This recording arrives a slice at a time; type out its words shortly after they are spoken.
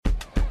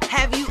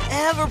Have you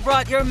ever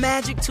brought your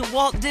magic to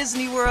Walt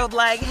Disney World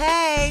like,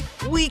 hey,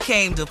 we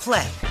came to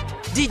play?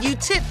 Did you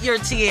tip your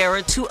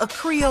tiara to a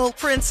Creole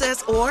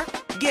princess or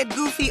get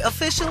goofy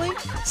officially?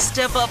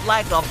 Step up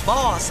like a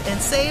boss and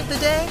save the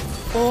day?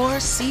 Or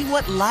see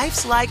what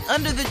life's like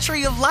under the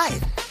tree of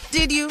life?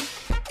 Did you?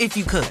 If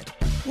you could.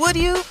 Would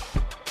you?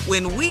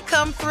 When we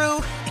come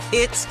through,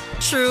 it's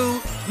true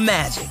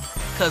magic.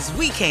 'Cause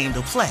we came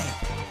to play.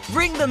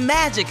 Bring the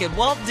magic at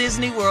Walt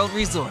Disney World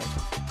Resort.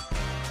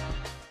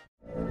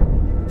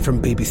 From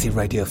BBC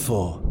Radio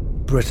 4,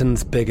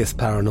 Britain's biggest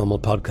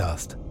paranormal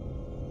podcast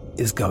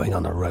is going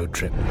on a road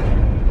trip.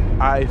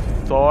 I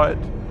thought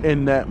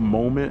in that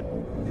moment,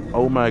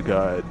 oh my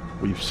God,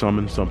 we've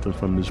summoned something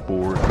from this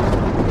board.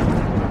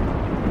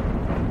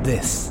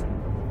 This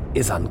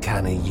is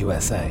Uncanny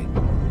USA.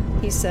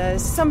 He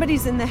says,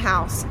 somebody's in the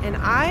house, and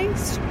I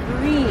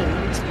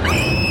screamed.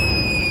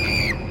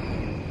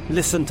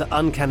 Listen to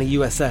Uncanny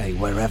USA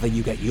wherever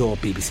you get your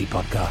BBC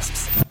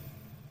podcasts,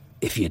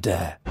 if you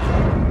dare.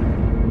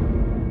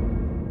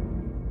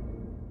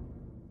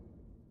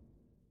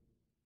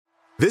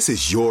 This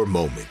is your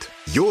moment,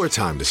 your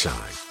time to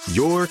shine,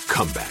 your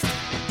comeback.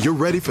 You're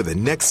ready for the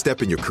next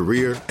step in your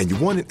career, and you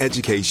want an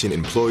education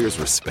employers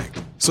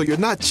respect. So you're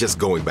not just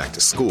going back to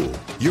school,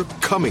 you're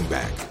coming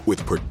back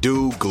with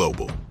Purdue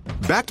Global.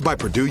 Backed by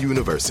Purdue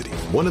University,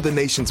 one of the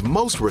nation's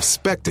most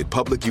respected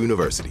public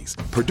universities,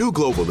 Purdue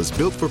Global is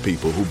built for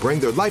people who bring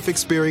their life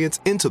experience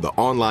into the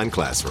online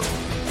classroom.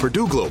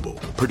 Purdue Global,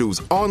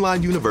 Purdue's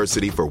online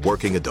university for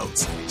working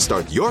adults.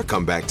 Start your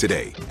comeback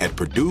today at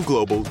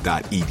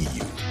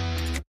purdueglobal.edu.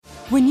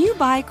 When you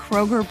buy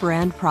Kroger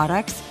brand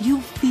products,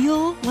 you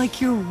feel like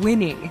you're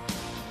winning.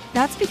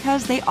 That's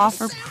because they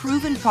offer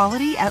proven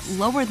quality at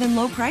lower than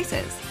low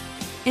prices.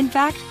 In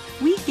fact,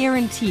 we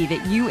guarantee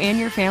that you and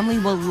your family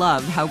will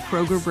love how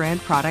Kroger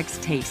brand products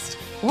taste,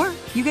 or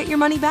you get your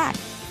money back.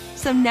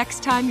 So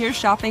next time you're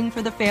shopping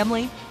for the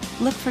family,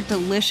 look for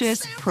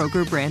delicious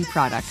Kroger brand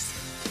products,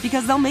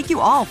 because they'll make you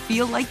all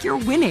feel like you're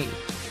winning.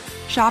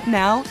 Shop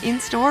now,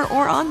 in-store,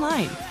 or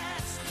online.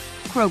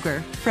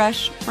 Kroger,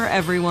 fresh for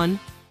everyone.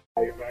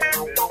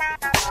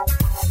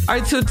 All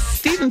right, so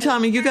Steve and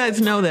Tommy, you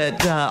guys know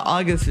that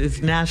August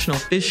is National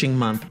Fishing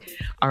Month.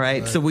 All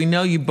right, so we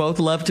know you both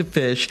love to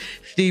fish.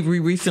 Steve, we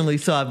recently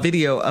saw a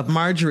video of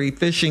Marjorie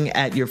fishing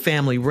at your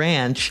family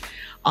ranch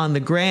on the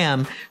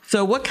gram.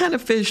 So what kind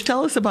of fish,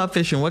 tell us about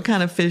fishing. What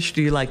kind of fish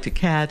do you like to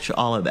catch,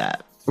 all of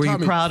that? Were you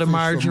proud of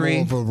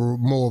Marjorie?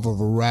 More of a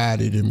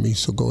variety than me,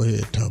 so go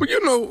ahead, Tommy. But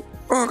you know,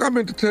 Unc, I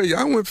meant to tell you,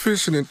 I went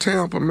fishing in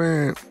Tampa,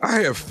 man.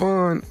 I had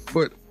fun,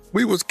 but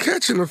we was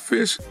catching a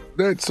fish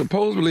that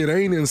supposedly it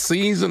ain't in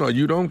season or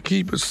you don't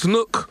keep it,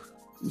 snook.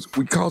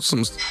 We caught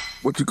some,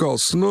 what you call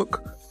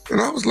snook. And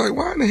I was like,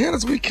 why in the hell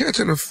is we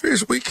catching a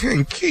fish we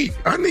can't keep?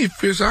 I need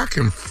fish I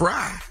can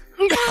fry.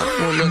 I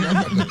don't want nothing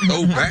I got to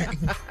throw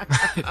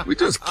back. We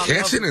just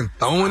catching and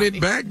throwing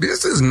it back.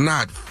 This is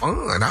not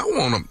fun. I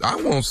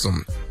want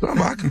something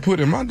I can put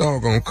in my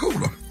doggone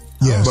cooler.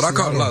 Yeah, but I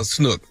caught a lot of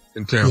snook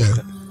in Tampa.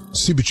 Yeah.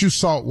 See, but you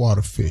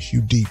saltwater fish.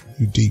 You deep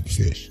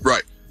fish.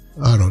 Right.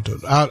 I don't do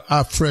it.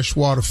 I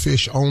freshwater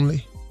fish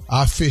only.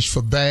 I fish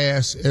for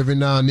bass. Every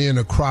now and then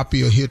a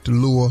crappie will hit the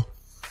lure.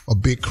 A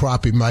big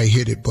crappie might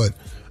hit it, but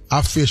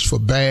I fish for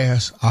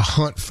bass. I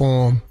hunt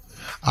for them.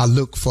 I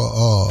look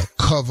for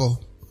cover.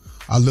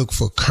 I look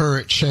for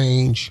current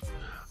change.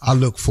 I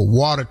look for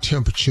water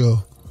temperature,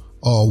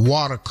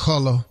 water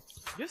color.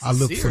 I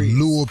look for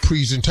lure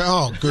presentation.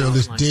 Oh, girl,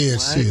 it's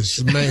dead serious.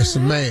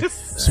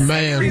 Some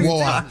man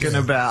war out there.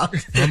 About?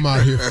 I'm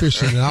out here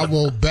fishing, and I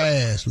want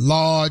bass,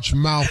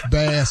 largemouth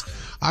bass.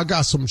 I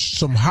got some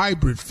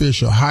hybrid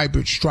fish, or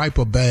hybrid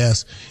striper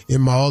bass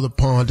in my other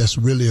pond that's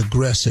really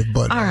aggressive.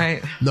 But all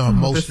right, no,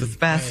 most this is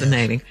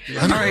fascinating.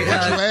 All right,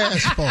 what you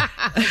asked for?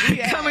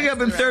 Coming up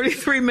in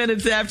 33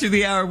 minutes after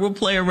the hour, we'll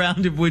play a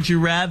round of Would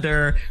You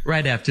Rather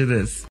right after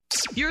this.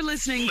 You're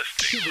listening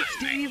to the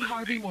Steve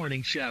Harvey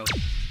Morning Show.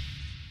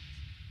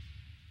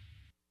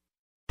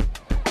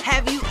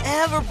 Have you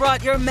ever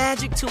brought your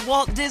magic to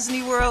Walt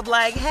Disney World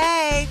like,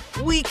 hey,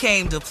 we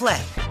came to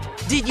play?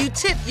 Did you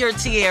tip your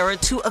tiara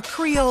to a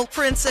Creole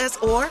princess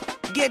or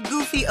get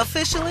goofy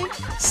officially?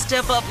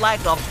 Step up like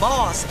a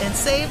boss and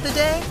save the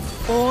day?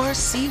 Or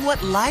see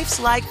what life's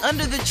like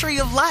under the tree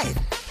of life?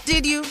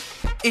 Did you?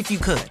 If you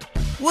could.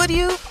 Would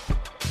you?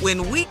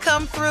 When we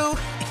come through,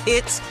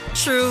 it's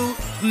true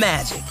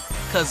magic.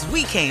 'Cause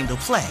we came to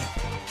play.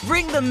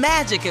 Bring the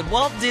magic at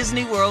Walt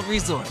Disney World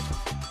Resort.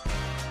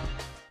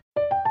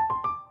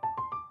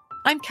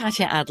 I'm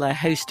Katya Adler,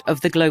 host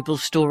of The Global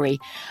Story.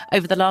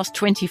 Over the last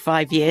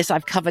 25 years,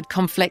 I've covered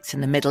conflicts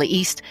in the Middle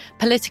East,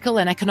 political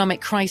and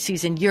economic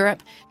crises in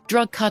Europe,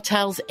 drug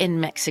cartels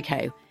in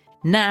Mexico.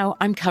 Now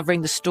I'm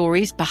covering the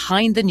stories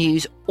behind the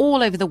news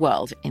all over the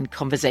world in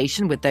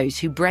conversation with those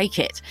who break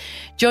it.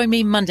 Join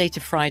me Monday to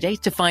Friday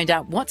to find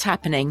out what's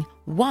happening,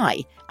 why,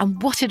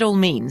 and what it all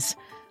means.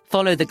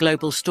 Follow The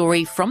Global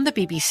Story from the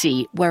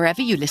BBC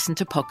wherever you listen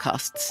to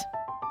podcasts.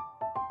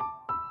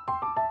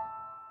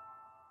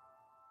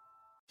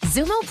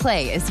 Xumo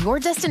Play is your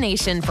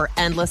destination for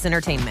endless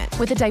entertainment.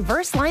 With a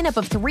diverse lineup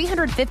of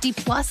 350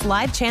 plus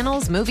live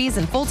channels, movies,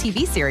 and full TV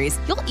series,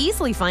 you'll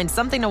easily find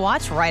something to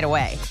watch right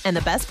away. And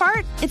the best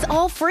part? It's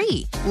all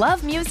free.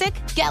 Love music?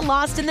 Get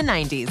lost in the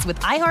 90s with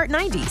iHeart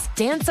 90s,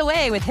 dance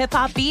away with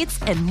hip-hop beats,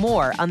 and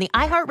more on the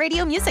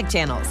iHeartRadio music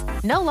channels.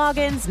 No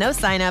logins, no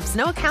signups,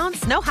 no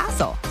accounts, no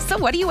hassle. So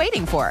what are you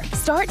waiting for?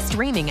 Start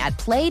streaming at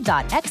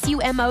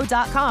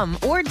play.xumo.com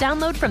or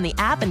download from the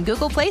app and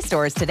Google Play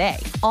stores today.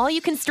 All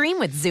you can stream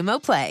with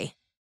Xumo Play.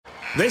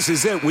 This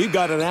is it. We've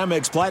got an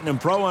Amex Platinum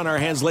Pro on our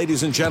hands,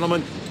 ladies and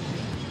gentlemen.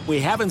 We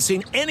haven't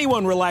seen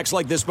anyone relax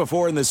like this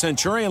before in the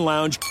Centurion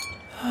Lounge.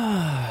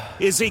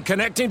 Is he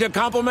connecting to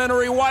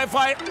complimentary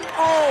Wi-Fi?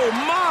 Oh,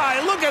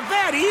 my! Look at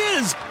that! He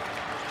is!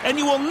 And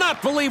you will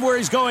not believe where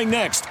he's going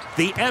next.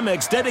 The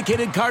Amex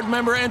dedicated card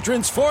member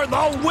entrance for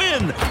the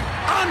win!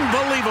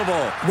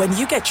 Unbelievable! When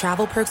you get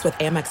travel perks with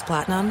Amex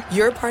Platinum,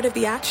 you're part of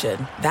the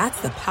action.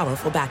 That's the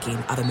powerful backing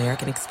of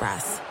American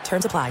Express.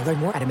 Terms apply. Learn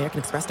more at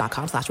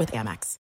americanexpress.com/withAmex.